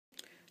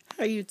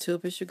Hi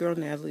YouTube, it's your girl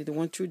Natalie, the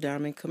One True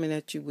Diamond, coming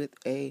at you with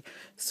a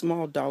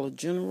small Dollar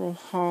General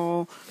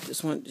haul.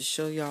 Just wanted to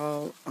show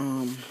y'all,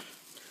 out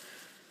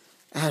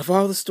of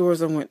all the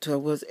stores I went to, I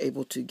was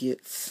able to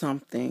get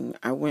something.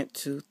 I went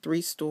to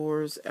 3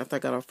 stores after I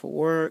got off of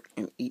work,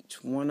 and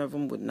each one of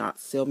them would not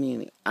sell me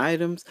any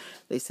items.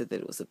 They said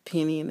that it was a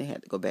penny, and they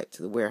had to go back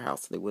to the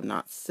warehouse, so they would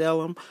not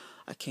sell them.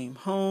 I came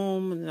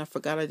home, and then I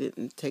forgot I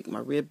didn't take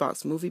my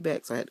Redbox movie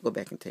back, so I had to go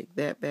back and take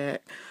that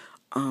back.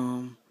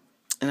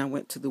 And I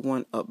went to the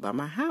one up by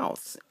my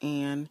house,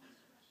 and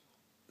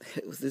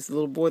it was this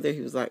little boy there.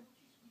 He was like,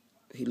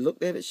 he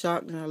looked at it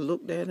shocked, and I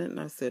looked at it, and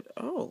I said,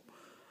 oh.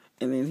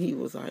 And then he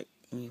was like,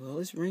 well,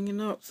 it's ringing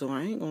up, so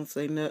I ain't going to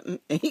say nothing.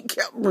 And he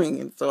kept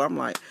ringing. So I'm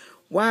like,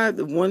 why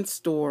the one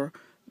store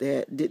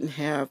that didn't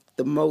have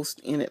the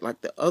most in it,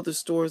 like the other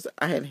stores,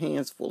 I had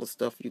hands full of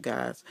stuff, you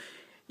guys.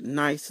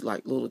 Nice,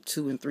 like little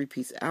 2- and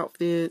 3-piece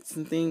outfits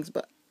and things,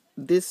 but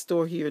this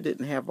store here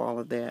didn't have all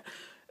of that.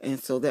 And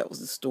so that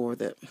was the store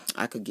that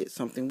I could get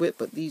something with.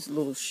 But these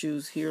little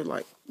shoes here,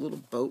 like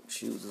little boat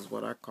shoes is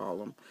what I call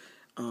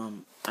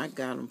them. I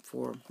got them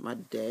for my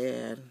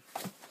dad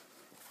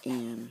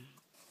and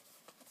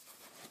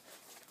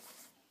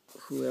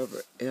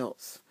whoever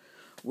else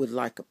would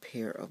like a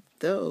pair of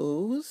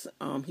those.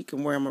 He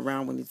can wear them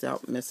around when he's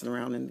out messing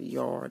around in the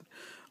yard.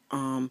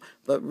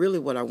 But really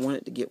what I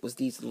wanted to get was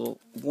these little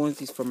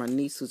onesies for my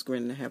niece who's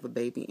going to have a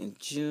baby in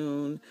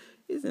June.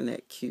 Isn't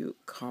that cute?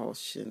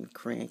 Caution,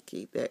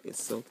 cranky. That is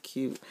so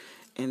cute.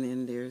 And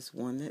then there's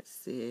one that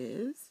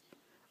says,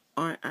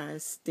 aren't I a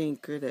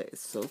stinker? That is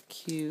so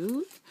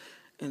cute.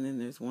 And then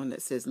there's one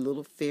that says,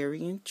 little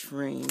fairy in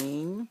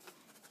training.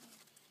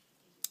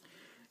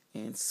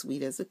 And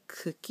sweet as a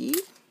cookie.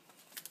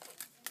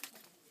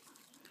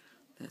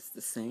 That's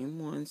the same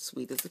one,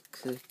 sweet as a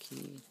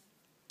cookie.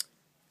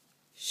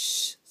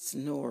 Shh,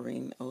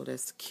 snoring. Oh,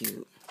 that's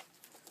cute.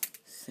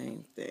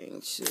 Same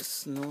thing, just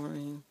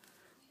snoring.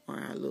 Or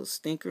our little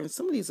stinker. And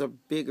some of these are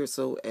bigger,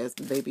 so as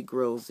the baby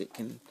grows, it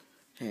can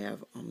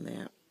have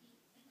that.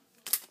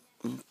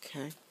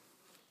 Okay.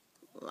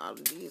 A lot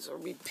of these are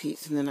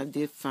repeats. And then I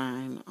did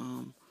find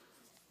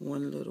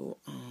one little,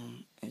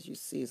 as you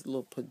see, it's a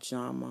little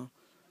pajama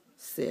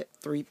set,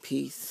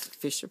 3-piece,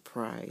 Fisher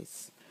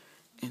Price.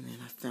 And then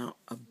I found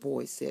a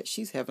boy set.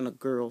 She's having a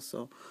girl,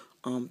 so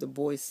the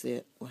boy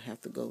set will have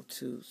to go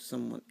to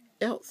someone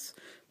else.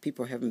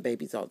 People are having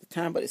babies all the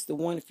time, but it's the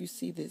one, if you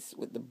see this,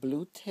 with the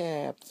blue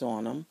tabs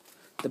on them,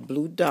 the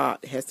blue dot.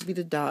 It has to be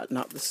the dot,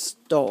 not the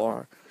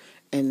star.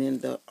 And then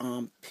the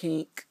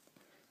pink.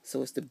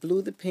 So it's the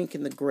blue, the pink,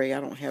 and the gray. I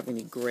don't have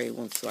any gray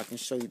ones, so I can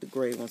show you the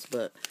gray ones.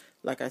 But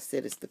like I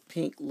said, it's the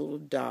pink little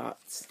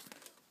dots,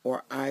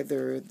 or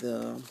either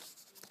the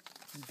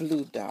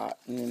blue dot,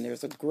 and then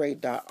there's a gray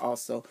dot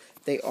also.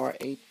 They are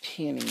a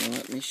penny. And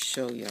let me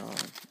show y'all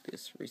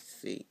this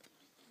receipt.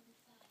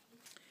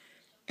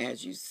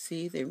 As you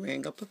see, they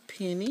rang up a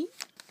penny.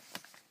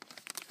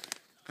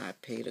 I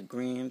paid a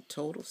grand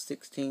total,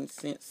 16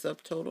 cents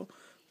subtotal,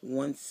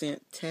 1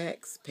 cent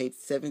tax, paid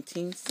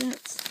 17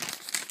 cents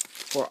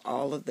for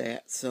all of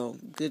that. So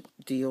good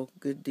deal,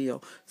 good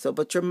deal. So,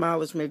 but your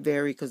mileage may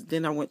vary, because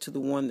then I went to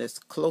the one that's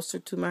closer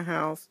to my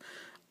house.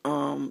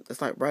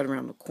 It's like right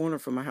around the corner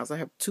from my house. I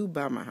have 2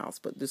 by my house,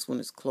 but this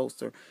one is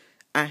closer.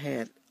 I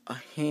had a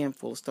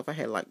handful of stuff. I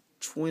had like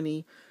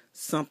 20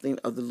 something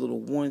of the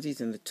little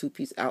onesies and the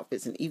 2-piece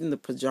outfits, and even the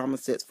pajama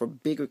sets for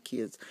bigger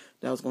kids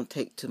that I was going to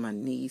take to my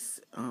niece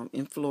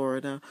in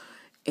Florida.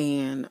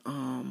 And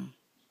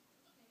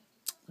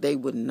they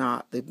would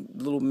not. The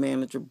little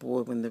manager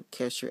boy, when the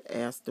cashier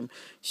asked him,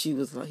 he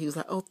was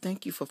like, oh,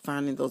 thank you for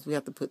finding those. We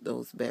have to put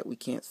those back. We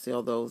can't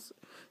sell those.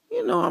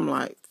 You know, I'm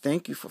like,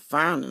 thank you for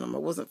finding them. I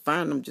wasn't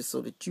finding them just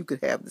so that you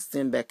could have the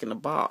send back in the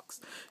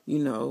box, you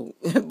know.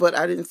 But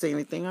I didn't say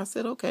anything. I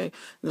said, okay.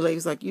 The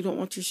lady's like, you don't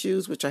want your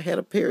shoes, which I had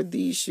a pair of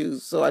these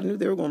shoes. So I knew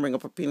they were going to ring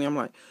up a penny. I'm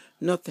like,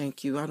 no,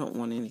 thank you. I don't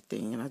want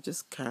anything. And I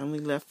just kindly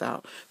left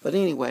out. But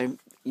anyway,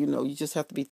 you know, you just have to be